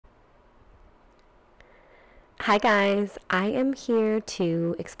Hi guys, I am here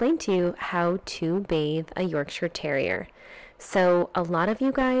to explain to you how to bathe a Yorkshire Terrier. So a lot of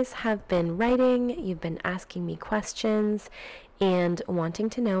you guys have been writing, you've been asking me questions and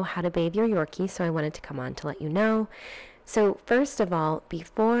wanting to know how to bathe your Yorkie, so I wanted to come on to let you know. So first of all,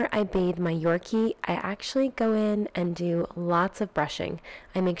 before I bathe my Yorkie, I actually go in and do lots of brushing.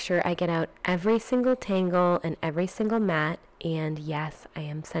 I make sure I get out every single tangle and every single mat. And yes, I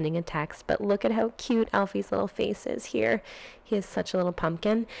am sending a text, but look at how cute Alfie's little face is here. He is such a little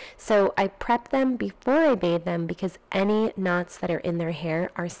pumpkin. So I prep them before I bathe them because any knots that are in their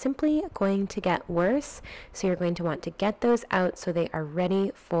hair are simply going to get worse. So you're going to want to get those out so they are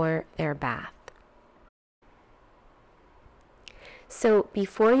ready for their bath. So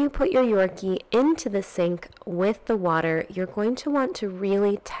before you put your Yorkie into the sink with the water, you're going to want to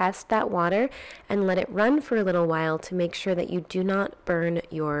really test that water and let it run for a little while to make sure that you do not burn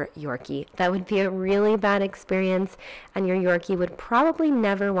your Yorkie. That would be a really bad experience, and your Yorkie would probably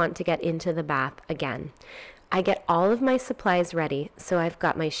never want to get into the bath again. I get all of my supplies ready. So I've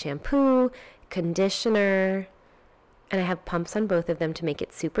got my shampoo, conditioner, and I have pumps on both of them to make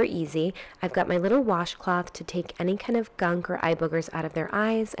it super easy. I've got my little washcloth to take any kind of gunk or eye boogers out of their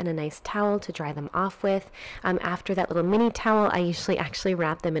eyes, and a nice towel to dry them off with. After that little mini towel, I usually actually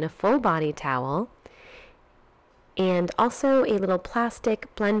wrap them in a full body towel. And also a little plastic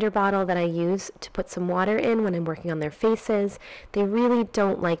blender bottle that I use to put some water in when I'm working on their faces. They really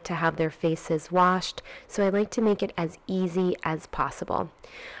don't like to have their faces washed, so I like to make it as easy as possible.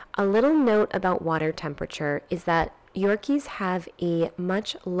 A little note about water temperature is that Yorkies have a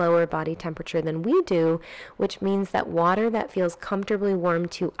much lower body temperature than we do, which means that water that feels comfortably warm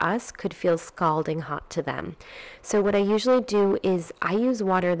to us could feel scalding hot to them. So what I usually do is I use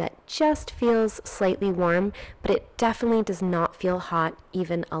water that just feels slightly warm, but it definitely does not feel hot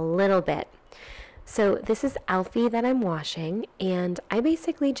even a little bit. So this is Alfie that I'm washing, and I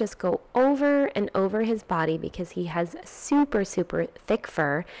basically just go over and over his body because he has super thick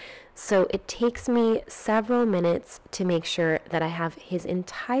fur. So it takes me several minutes to make sure that I have his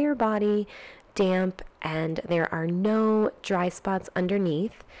entire body damp and there are no dry spots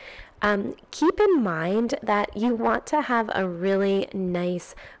underneath. Keep in mind that you want to have a really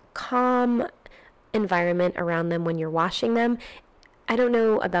nice, calm environment around them when you're washing them. I don't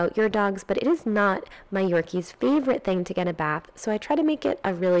know about your dogs, but it is not my Yorkie's favorite thing to get a bath, so I try to make it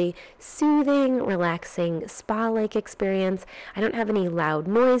a really soothing, relaxing, spa-like experience. I don't have any loud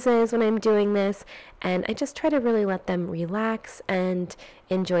noises when I'm doing this, and I just try to really let them relax and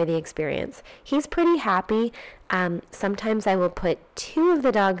enjoy the experience. He's pretty happy. Sometimes I will put two of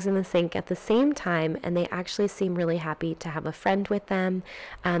the dogs in the sink at the same time, and they actually seem really happy to have a friend with them.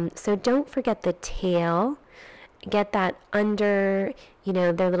 So don't forget the tail. Get that under,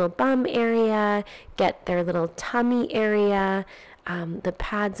 their little bum area, get their little tummy area, the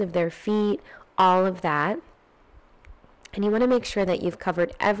pads of their feet, all of that. And you want to make sure that you've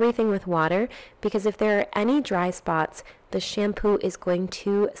covered everything with water, because if there are any dry spots, the shampoo is going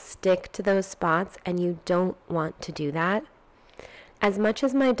to stick to those spots, and you don't want to do that. As much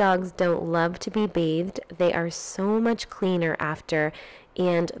as my dogs don't love to be bathed, they are so much cleaner after,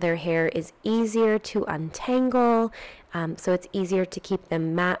 and their hair is easier to untangle, so it's easier to keep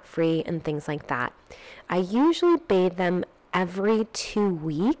them mat-free and things like that. I usually bathe them every 2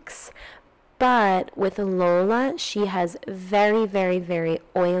 weeks, but with Lola, she has very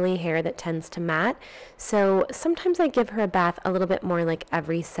oily hair that tends to mat. So sometimes I give her a bath a little bit more like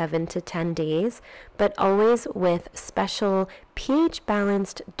every 7 to 10 days, but always with special pH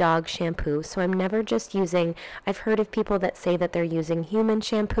balanced dog shampoo. So I'm never just using, I've heard of people that say that they're using human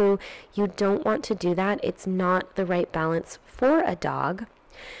shampoo. You don't want to do that. It's not the right balance for a dog.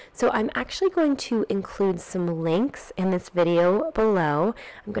 So I'm actually going to include some links in this video below.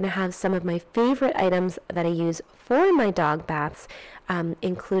 I'm going to have some of my favorite items that I use for my dog baths,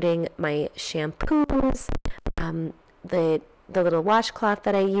 including my shampoos, the little washcloth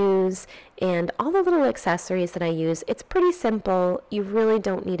that I use, and all the little accessories that I use. It's pretty simple. You really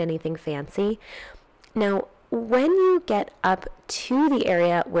don't need anything fancy. Now, when you get up to the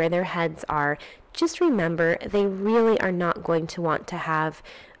area where their heads are, just remember they really are not going to want to have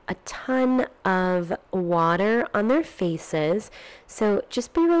a ton of water on their faces, so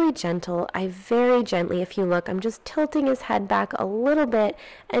just be really gentle. I very gently, if you look, I'm just tilting his head back a little bit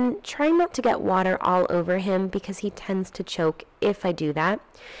and trying not to get water all over him because he tends to choke if I do that.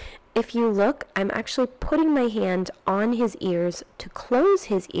 If you look, I'm actually putting my hand on his ears to close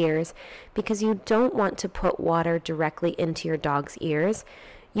his ears because you don't want to put water directly into your dog's ears.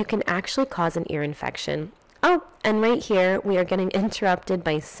 You can actually cause an ear infection. Oh, and right here we are getting interrupted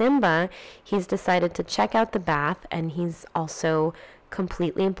by Simba. He's decided to check out the bath, and he's also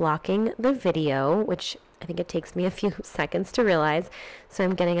completely blocking the video, which I think it takes me a few seconds to realize. So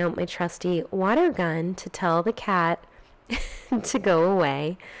I'm getting out my trusty water gun to tell the cat to go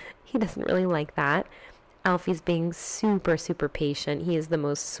away. He doesn't really like that. Alfie's being super, super patient. He is the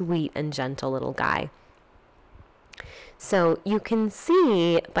most sweet and gentle little guy. So you can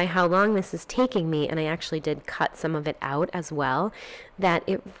see by how long this is taking me, and I actually did cut some of it out as well, that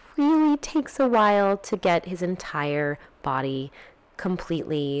it really takes a while to get his entire body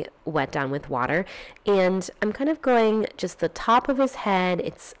completely wet down with water. And I'm kind of going just the top of his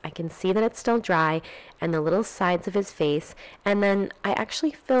head. I can see that it's still dry, and the little sides of his face. And then I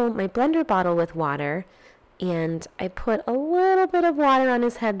actually fill my blender bottle with water, and I put a little bit of water on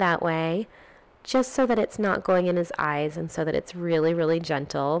his head that way, just so that it's not going in his eyes and so that it's really, really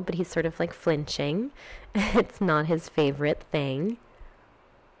gentle. But he's sort of like flinching. It's not his favorite thing.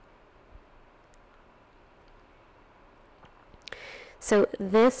 So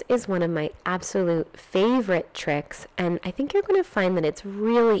this is one of my absolute favorite tricks, and I think you're going to find that it's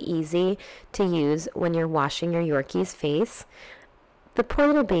really easy to use when you're washing your Yorkie's face. The poor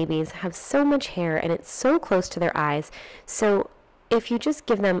little babies have so much hair, and it's so close to their eyes, so if you just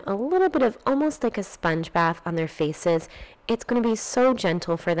give them a little bit of almost like a sponge bath on their faces, it's going to be so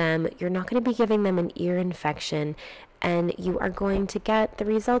gentle for them. You're not going to be giving them an ear infection, and you are going to get the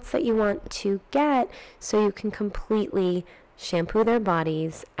results that you want to get, so you can completely shampoo their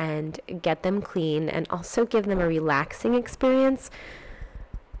bodies and get them clean, and also give them a relaxing experience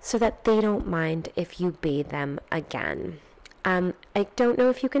so that they don't mind if you bathe them again. I don't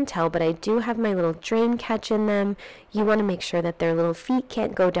know if you can tell, but I do have my little drain catch in them. You want to make sure that their little feet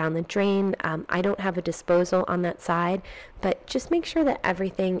can't go down the drain. I don't have a disposal on that side, but just make sure that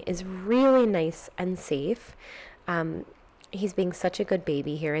everything is really nice and safe. He's being such a good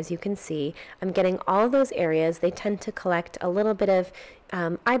baby here, as you can see. I'm getting all of those areas. They tend to collect a little bit of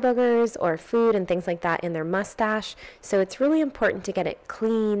eye boogers or food and things like that in their mustache, so it's really important to get it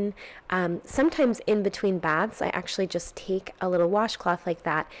clean. Sometimes in between baths, I actually just take a little washcloth like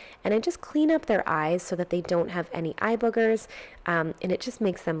that, and I just clean up their eyes so that they don't have any eye boogers, and it just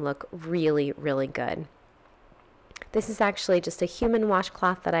makes them look really, really good. This is actually just a human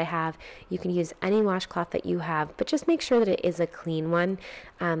washcloth that I have. You can use any washcloth that you have, but just make sure that it is a clean one.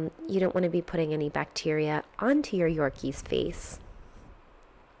 You don't want to be putting any bacteria onto your Yorkie's face.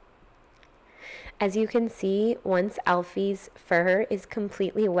 As you can see, once Alfie's fur is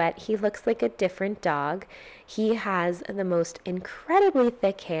completely wet, he looks like a different dog. He has the most incredibly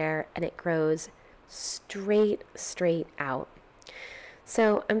thick hair, and it grows straight out.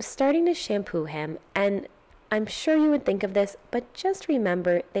 So I'm starting to shampoo him, and I'm sure you would think of this, but just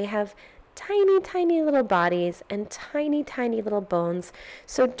remember they have tiny little bodies and tiny little bones,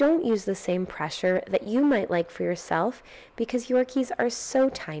 so don't use the same pressure that you might like for yourself, because Yorkies are so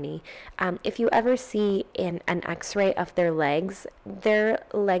tiny. If you ever see an x-ray of their legs, their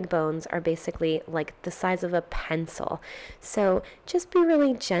leg bones are basically like the size of a pencil. So just be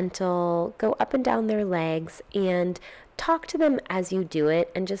really gentle, go up and down their legs, and talk to them as you do it,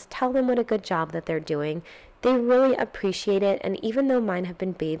 and just tell them what a good job that they're doing. They really appreciate it, and even though mine have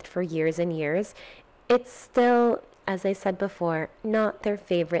been bathed for years and years, it's still, as I said before, not their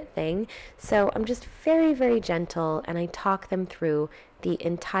favorite thing. So I'm just very gentle, and I talk them through the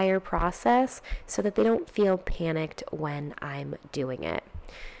entire process so that they don't feel panicked when I'm doing it.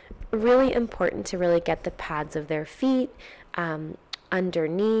 Really important to really get the pads of their feet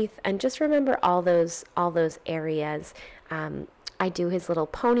underneath, and just remember all those areas. I do his little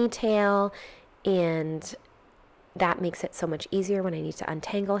ponytail, and that makes it so much easier when I need to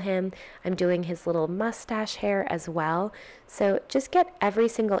untangle him. I'm doing his little mustache hair as well. So just get every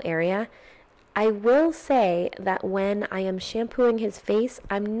single area. I will say that when I am shampooing his face,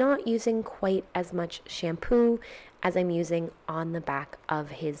 I'm not using quite as much shampoo as I'm using on the back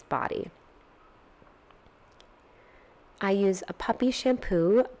of his body. I use a puppy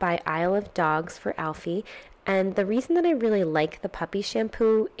shampoo by Isle of Dogs for Alfie, and the reason that I really like the puppy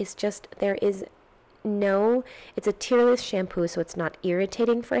shampoo is just it's a tearless shampoo, so it's not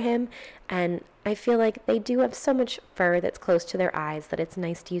irritating for him, and I feel like they do have so much fur that's close to their eyes that it's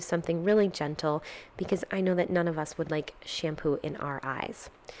nice to use something really gentle, because I know that none of us would like shampoo in our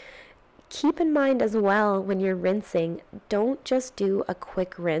eyes. Keep in mind as well, when you're rinsing, don't just do a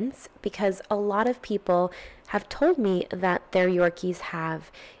quick rinse, because a lot of people have told me that their Yorkies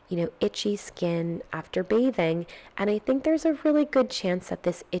have, itchy skin after bathing, and I think there's a really good chance that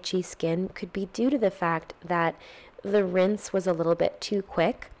this itchy skin could be due to the fact that the rinse was a little bit too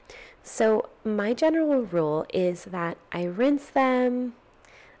quick. So my general rule is that I rinse them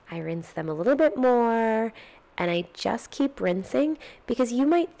a little bit more, and I just keep rinsing, because you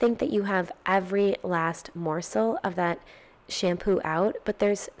might think that you have every last morsel of that shampoo out, but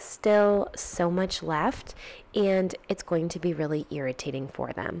there's still so much left, and it's going to be really irritating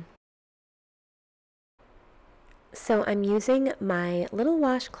for them. So I'm using my little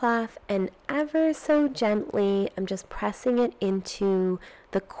washcloth, and ever so gently I'm just pressing it into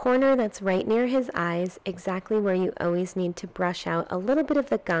the corner that's right near his eyes, exactly where you always need to brush out a little bit of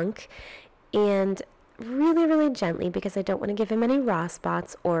the gunk, and really, really gently, because I don't want to give him any raw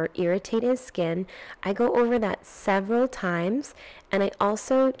spots or irritate his skin. I go over that several times, and I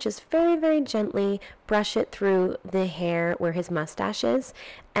also just very, very gently brush it through the hair where his mustache is.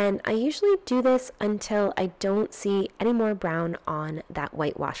 And I usually do this until I don't see any more brown on that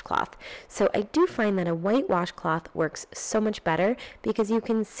white washcloth. So I do find that a white washcloth works so much better, because you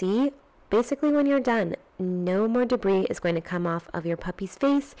can see basically when you're done, no more debris is going to come off of your puppy's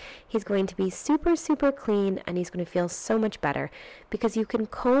face. He's going to be super, super clean, and he's going to feel so much better, because you can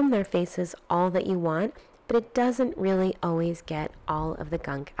comb their faces all that you want, but it doesn't really always get all of the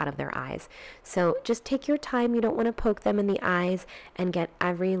gunk out of their eyes. So just take your time. You don't want to poke them in the eyes, and get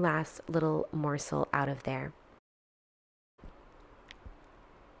every last little morsel out of there.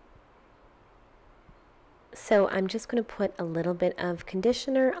 So I'm just going to put a little bit of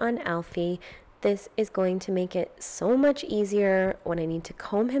conditioner on Alfie. This is going to make it so much easier when I need to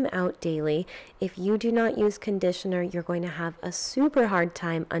comb him out daily. If you do not use conditioner, you're going to have a super hard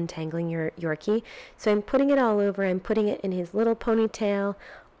time untangling your Yorkie. So I'm putting it all over. I'm putting it in his little ponytail,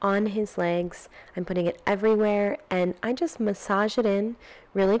 on his legs. I'm putting it everywhere, and I just massage it in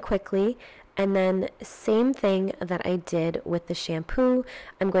really quickly. And then same thing that I did with the shampoo,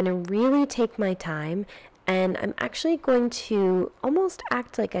 I'm going to really take my time, and I'm actually going to almost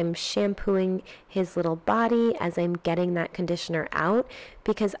act like I'm shampooing his little body as I'm getting that conditioner out,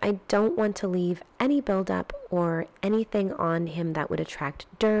 because I don't want to leave any buildup or anything on him that would attract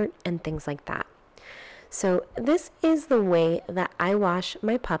dirt and things like that. So this is the way that I wash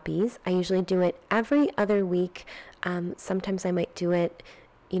my puppies. I usually do it every other week. Sometimes I might do it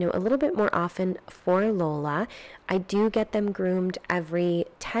a little bit more often for Lola. I do get them groomed every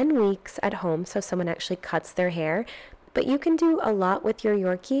 10 weeks at home, so someone actually cuts their hair. But you can do a lot with your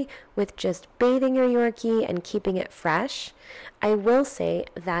Yorkie with just bathing your Yorkie and keeping it fresh. I will say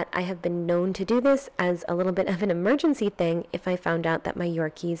that I have been known to do this as a little bit of an emergency thing if I found out that my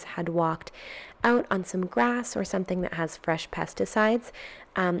Yorkies had walked out on some grass or something that has fresh pesticides.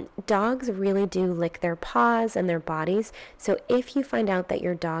 Dogs really do lick their paws and their bodies, so if you find out that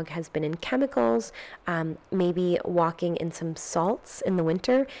your dog has been in chemicals, maybe walking in some salts in the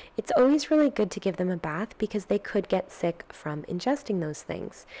winter, it's always really good to give them a bath, because they could get sick from ingesting those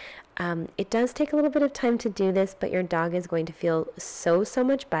things. It does take a little bit of time to do this, but your dog is going to feel so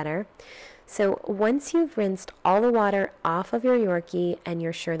much better. So once you've rinsed all the water off of your Yorkie and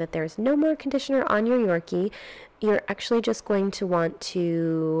you're sure that there's no more conditioner on your Yorkie, you're actually just going to want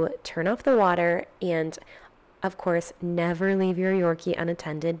to turn off the water, and of course never leave your Yorkie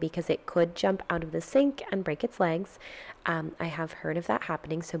unattended, because it could jump out of the sink and break its legs. I have heard of that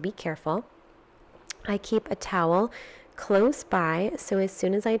happening, so be careful. I keep a towel close by, so as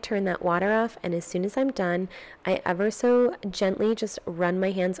soon as I turn that water off and as soon as I'm done, I ever so gently just run my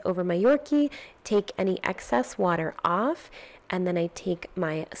hands over my Yorkie, take any excess water off, and then I take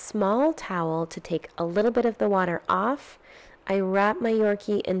my small towel to take a little bit of the water off. I wrap my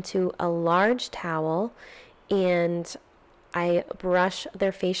Yorkie into a large towel, and I brush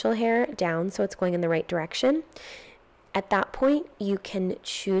their facial hair down so it's going in the right direction. At that point, you can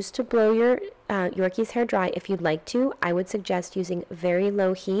choose to blow your Yorkie's hair dry if you'd like to. I would suggest using very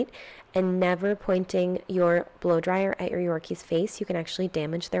low heat and never pointing your blow dryer at your Yorkie's face. You can actually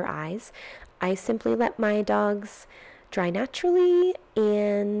damage their eyes. I simply let my dogs dry naturally,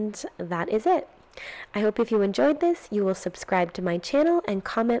 and that is it. I hope if you enjoyed this, you will subscribe to my channel and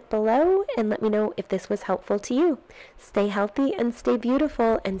comment below and let me know if this was helpful to you. Stay healthy and stay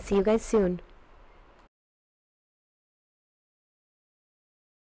beautiful, and see you guys soon.